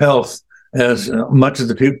health as much as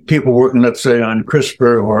the people working, let's say, on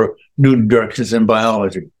CRISPR or new directions in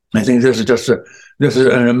biology. I think this is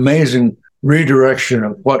an amazing redirection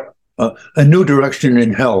of what a new direction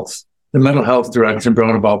in health, the mental health direction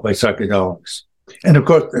brought about by psychedelics. And of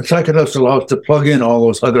course, psychedelics allow us to plug in all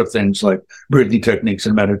those other things like breathing techniques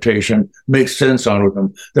and meditation, make sense out of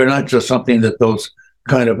them. They're not just something that those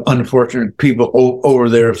kind of unfortunate people over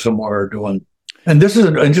there somewhere are doing. And this is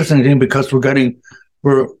an interesting thing because we're going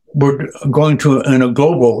to, in a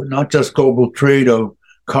global, not just global trade of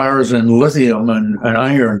cars and lithium and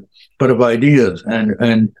iron, but of ideas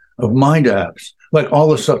and of mind apps, like all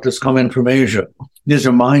the stuff that's come in from Asia. These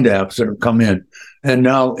are mind apps that have come in, and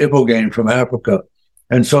now Ibogaine from Africa.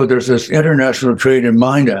 And so there's this international trade in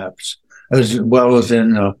mind apps as well as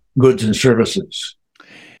in goods and services.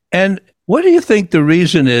 And what do you think the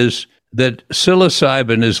reason is that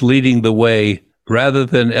psilocybin is leading the way rather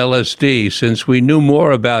than LSD, since we knew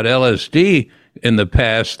more about LSD in the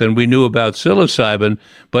past than we knew about psilocybin?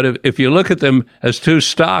 But if you look at them as two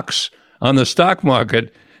stocks on the stock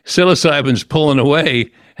market, psilocybin's pulling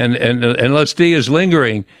away and LSD is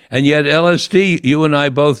lingering. And yet LSD, you and I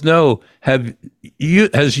both know, has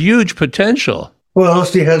huge potential. Well,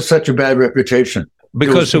 LSD has such a bad reputation.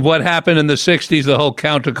 Because of what happened in the 60s, the whole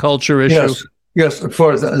counterculture issue? Yes,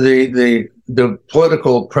 for the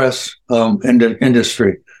political press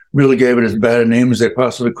industry really gave it as bad a name as they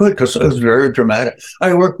possibly could because it was very dramatic.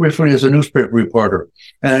 I worked briefly as a newspaper reporter,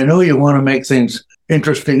 and I know you want to make things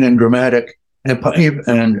interesting and dramatic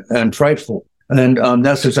and frightful, and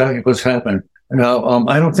that's exactly what's happened. Now,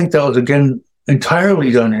 I don't think that was, again,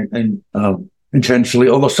 entirely done intentionally,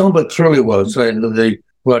 although some of it clearly was.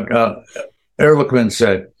 What Ehrlichman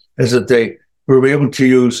said is that they were able to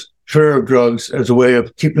use fear of drugs as a way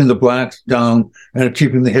of keeping the blacks down and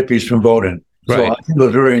keeping the hippies from voting. Right. So I think it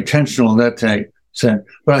was very intentional in that sense.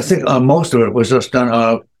 But I think most of it was just done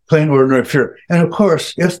out of plain ordinary fear. And of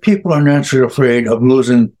course, if people are naturally afraid of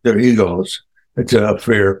losing their egos, it's a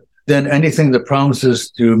fear, then anything that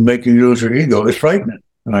promises to make you lose your ego is frightening,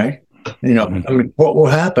 right? You know, I mean, what will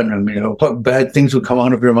happen? I mean, what bad things will come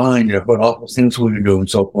out of your mind? What awful things will you do, and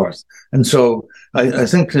so forth. And so I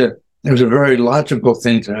think that it was a very logical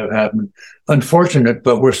thing to have happened. Unfortunate,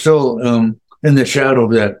 but we're still in the shadow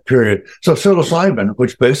of that period. So psilocybin,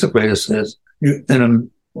 which basically is I'm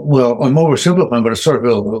oversimplifying, but it's sort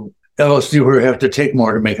of LSD where you have to take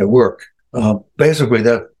more to make it work. Basically,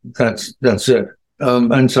 that's it.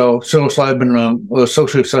 And so psilocybin was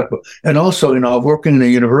socially acceptable. And also, working in a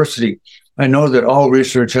university, I know that all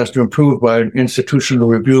research has to improve by an institutional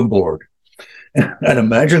review board. And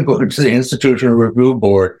imagine going to the institutional review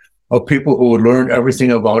board of people who would learn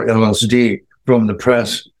everything about LSD from the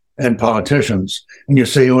press and politicians. And you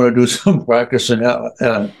say you want to do some practice in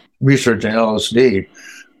research in LSD.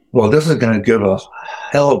 Well, this is going to give a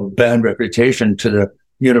hell of a bad reputation to the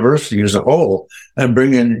university as a whole, and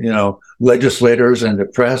bring in, legislators and the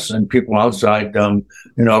press and people outside,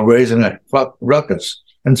 raising a ruckus.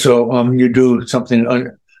 And so you do something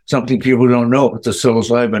people don't know with the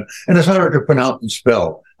psilocybin, and it's harder to pronounce and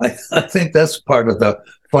spell. I think that's part of the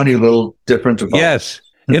funny little difference about Yes.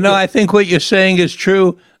 I think what you're saying is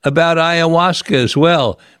true about ayahuasca as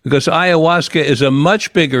well, because ayahuasca is a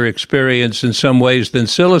much bigger experience in some ways than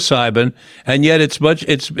psilocybin, and yet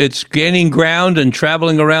it's gaining ground and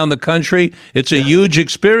traveling around the country. It's a huge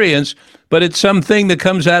experience, but it's something that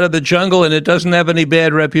comes out of the jungle, and it doesn't have any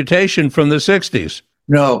bad reputation from the 60s.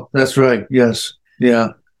 No, that's right. Yes. Yeah.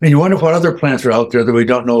 And you wonder what other plants are out there that we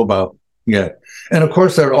don't know about yet. And of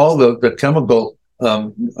course, there are all the chemical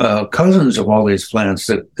cousins of all these plants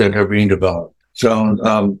that are being developed. So,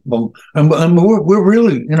 and we're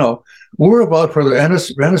really, we're about where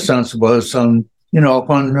the Renaissance was,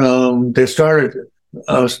 when they started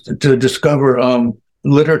to discover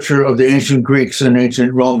literature of the ancient Greeks and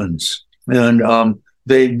ancient Romans, and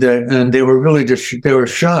they were really they were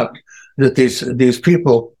shocked that these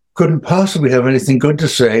people couldn't possibly have anything good to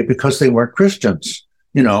say because they weren't Christians.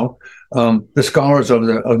 The scholars of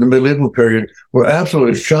the medieval period were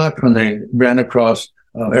absolutely shocked when they ran across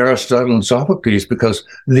Aristotle and Sophocles, because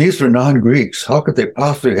these were non-Greeks. How could they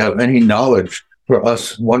possibly have any knowledge for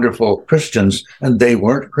us wonderful Christians, and they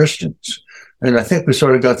weren't Christians. And I think we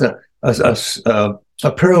sort of got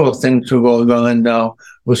a parallel thing to go on now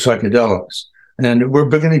with psychedelics. And we're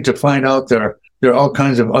beginning to find out there are all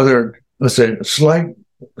kinds of other, let's say,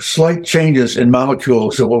 slight changes in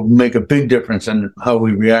molecules that will make a big difference in how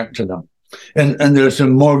we react to them. And there's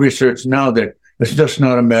some more research now that it's just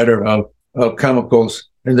not a matter of chemicals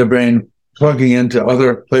in the brain plugging into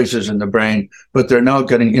other places in the brain, but they're now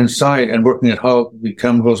getting inside and working at how the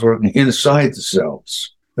chemicals working inside the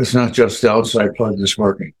cells. It's not just the outside plug that's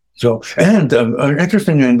working. So, and an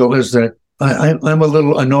interesting angle is that I'm a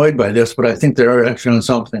little annoyed by this, but I think they're actually on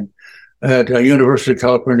something. At University of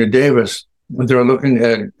California, Davis, they're looking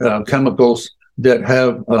at chemicals that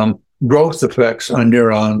have growth effects on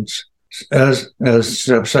neurons as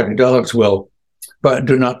psychedelics will, but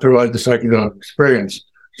do not provide the psychedelic experience.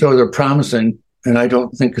 So they're promising, and I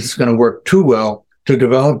don't think it's going to work too well, to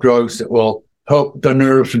develop drugs that will help the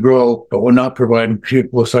nerves grow, but will not provide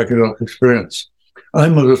people with psychedelic experience.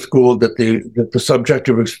 I'm of the school that the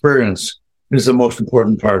subjective experience is the most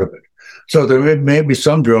important part of it. So there may be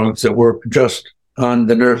some drugs that work just on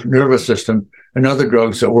the nervous system, and other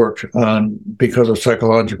drugs that work on because of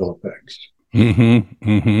psychological effects. Mm-hmm.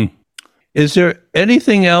 Mm-hmm. Is there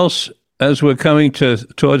anything else, as we're coming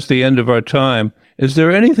towards the end of our time, is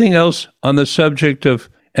there anything else on the subject of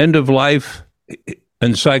end of life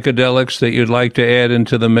and psychedelics that you'd like to add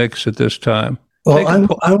into the mix at this time? Well,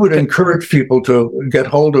 I would encourage people to get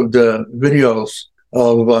hold of the videos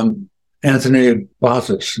of Anthony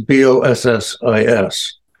Bossis, Bossis.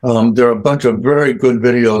 There are a bunch of very good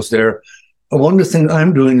videos there. One of the things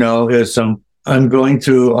I'm doing now is I'm going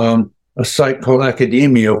to a site called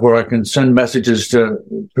Academia, where I can send messages to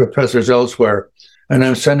professors elsewhere. And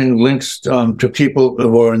I'm sending links to people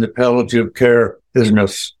who are in the palliative care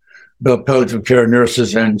business, the palliative care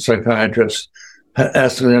nurses and psychiatrists,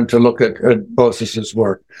 asking them to look at Bossis's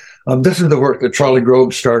work. This is the work that Charlie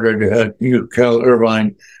Groves started at UCal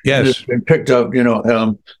Irvine. Yes. It's been picked up, in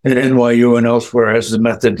NYU and elsewhere as the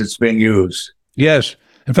method that's being used. Yes.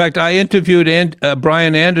 In fact, I interviewed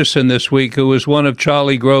Brian Anderson this week, who was one of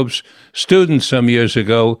Charlie Groves' students some years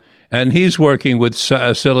ago, and he's working with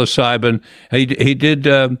psilocybin. He did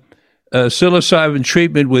psilocybin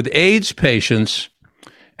treatment with AIDS patients,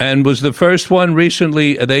 and was the first one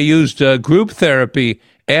recently. They used group therapy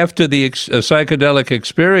after the psychedelic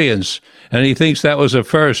experience, and he thinks that was a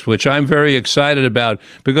first, which I'm very excited about,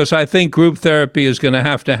 because I think group therapy is going to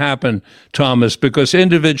happen, Thomas, because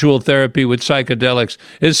individual therapy with psychedelics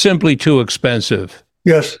is simply too expensive.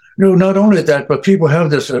 Yes. No, not only that, but people have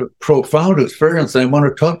this profound experience. They want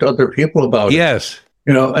to talk to other people about it. Yes.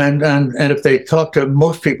 And if they talk to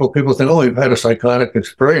most people think, oh, you've had a psychotic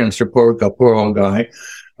experience, you poor old guy.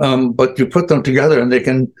 But you put them together and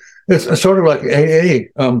it's sort of like AA,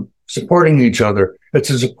 supporting each other. It's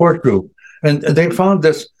a support group. And they found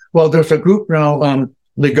this, well, there's a group now,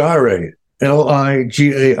 Ligare,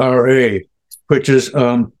 Ligara, which is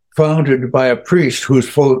founded by a priest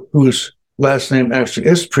whose last name actually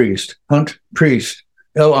is Priest, Hunt Priest,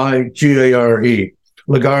 Ligare,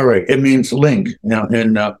 Ligare. It means link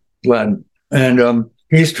in Latin. And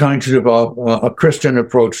he's trying to develop a Christian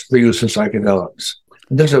approach to the use of psychedelics.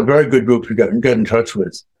 This is a very good group to get in touch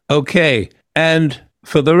with. Okay. And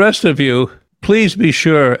for the rest of you, please be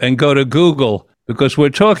sure and go to Google, because we're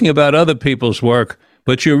talking about other people's work,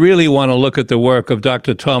 but you really want to look at the work of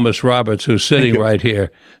Dr. Thomas Roberts, who's sitting right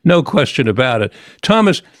here. No question about it.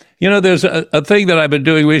 Thomas, there's a thing that I've been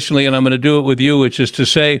doing recently, and I'm going to do it with you, which is to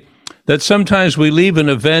say that sometimes we leave an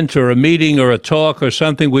event or a meeting or a talk or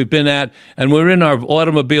something we've been at, and we're in our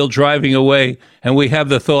automobile driving away, and we have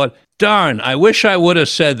the thought, darn, I wish I would have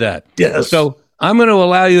said that. Yes. So I'm going to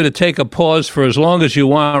allow you to take a pause for as long as you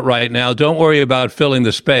want right now. Don't worry about filling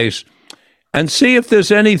the space. And see if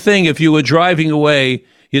there's anything, if you were driving away,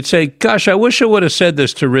 you'd say, gosh, I wish I would have said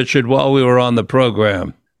this to Richard while we were on the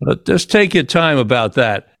program. But just take your time about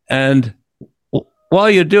that. And while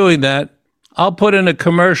you're doing that, I'll put in a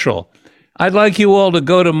commercial. I'd like you all to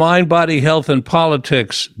go to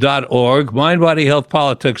mindbodyhealthandpolitics.org,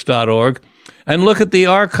 mindbodyhealthpolitics.org, and look at the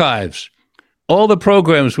archives. All the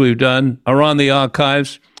programs we've done are on the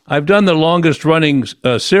archives. I've done the longest running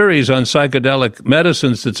series on psychedelic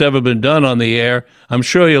medicines that's ever been done on the air. I'm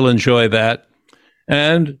sure you'll enjoy that.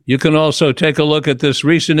 And you can also take a look at this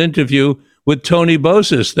recent interview with Tony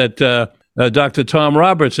Bossis that Dr. Tom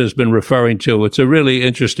Roberts has been referring to. It's a really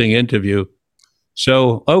interesting interview.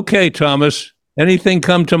 So, okay, Thomas, anything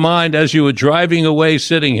come to mind as you were driving away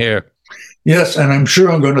sitting here? Yes, and I'm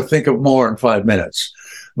sure I'm going to think of more in 5 minutes.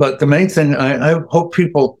 But the main thing, I hope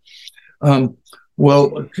people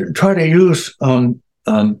will try to use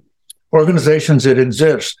organizations that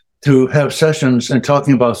exist to have sessions and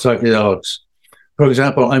talking about psychedelics. For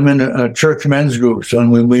example, I'm in a church men's group, so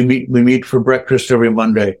we meet for breakfast every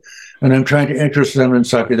Monday, and I'm trying to interest them in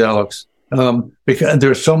psychedelics because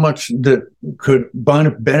there's so much that could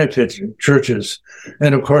benefit churches,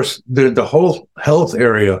 and of course, the whole health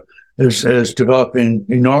area is developing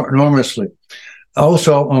enormously.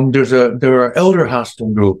 Also, there are elder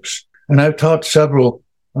hostel groups, and I've taught several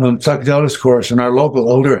psychedelics course in our local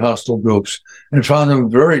elder hostel groups and found them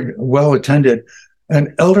very well attended.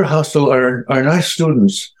 And elder hostel are nice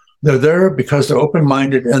students. They're there because they're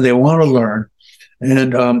open-minded and they want to learn.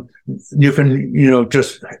 And you can,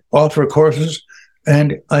 just offer courses.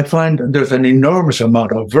 And I find there's an enormous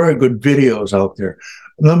amount of very good videos out there.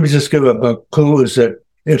 Let me just give a clue is that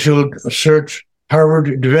if you search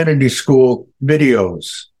Harvard Divinity School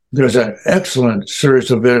videos, there's an excellent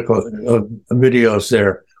series of videos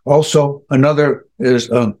there. Also, another is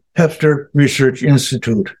Hefter Research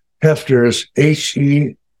Institute. Hefter is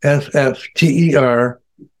HEFFTER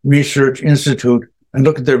Research Institute, and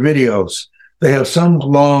look at their videos. They have some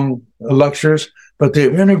long lectures, but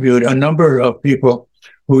they've interviewed a number of people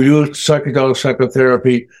who use psychedelic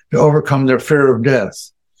psychotherapy to overcome their fear of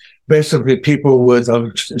death. Basically, people with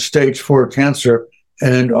stage 4 cancer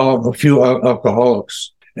and a few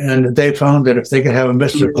alcoholics. And they found that if they could have a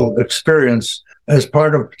mystical experience as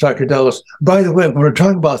part of psychedelics. By the way, when we're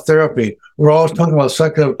talking about therapy, we're always talking about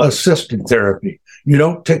psycho-assisted therapy. You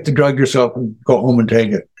don't take the drug yourself and go home and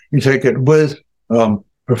take it. You take it with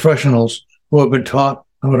professionals who have been taught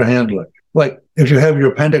how to handle it. Like if you have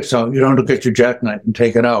your appendix out, you don't get your jackknife and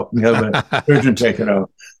take it out. You have a surgeon take it out.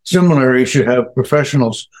 Similarly, you should have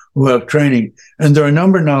professionals who have training. And there are a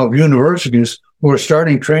number now of universities who are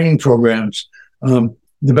starting training programs.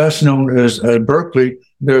 The best known is at Berkeley.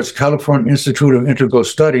 There's California Institute of Integral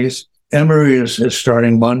Studies. Emory is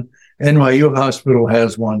starting one. NYU Hospital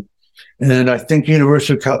has one. And I think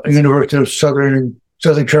University of Southern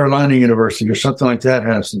Carolina University or something like that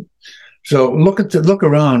has them. So look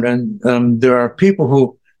around, and there are people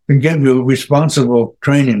who can give you responsible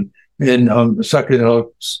training in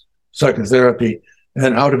psychotherapy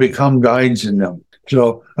and how to become guides in them.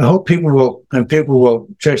 So I hope people will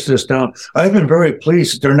chase this down. I've been very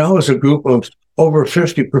pleased. There now is a group of over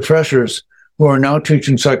 50 professors who are now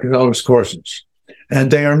teaching psychedelics courses.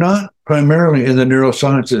 And they are not primarily in the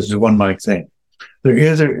neurosciences, as one might think. They're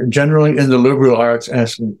either generally in the liberal arts,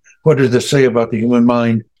 asking, what does this say about the human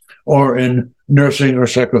mind, or in nursing or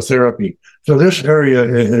psychotherapy. So this area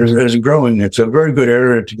is growing. It's a very good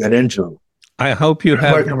area to get into. I hope you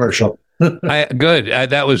have... commercial. Good.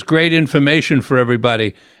 That was great information for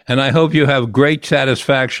everybody. And I hope you have great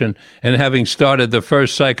satisfaction in having started the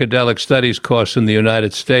first psychedelic studies course in the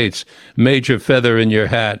United States. Major feather in your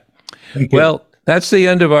hat. Well, that's the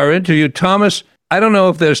end of our interview. Thomas, I don't know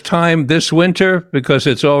if there's time this winter because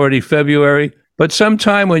it's already February, but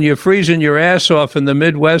sometime when you're freezing your ass off in the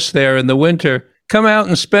Midwest there in the winter, come out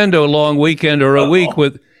and spend a long weekend or a week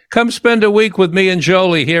with... Come spend a week with me and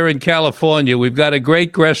Jolie here in California. We've got a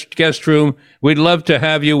great guest room. We'd love to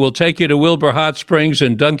have you. We'll take you to Wilbur Hot Springs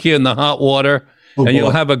and dunk you in the hot water, and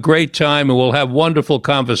you'll have a great time, and we'll have wonderful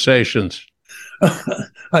conversations.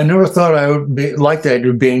 I never thought I would be like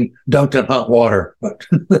that, being dunked in hot water. But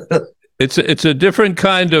it's a different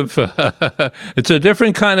kind of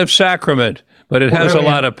sacrament, but it has a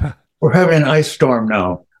lot of. We're having an ice storm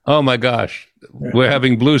now. Oh my gosh, we're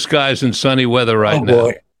having blue skies and sunny weather right now.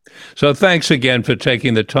 Boy. So thanks again for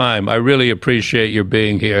taking the time. I really appreciate your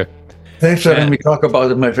being here. Thanks for letting me talk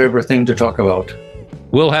about it. My favorite thing to talk about.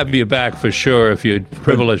 We'll have you back for sure if you'd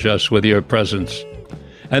privilege us with your presence.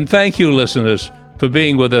 And thank you, listeners, for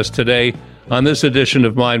being with us today on this edition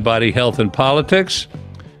of Mind, Body, Health, and Politics.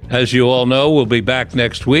 As you all know, we'll be back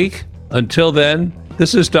next week. Until then,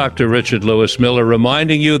 this is Dr. Richard Lewis Miller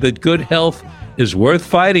reminding you that good health is worth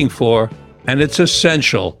fighting for, and it's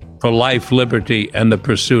essential for life, liberty, and the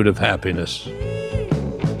pursuit of happiness.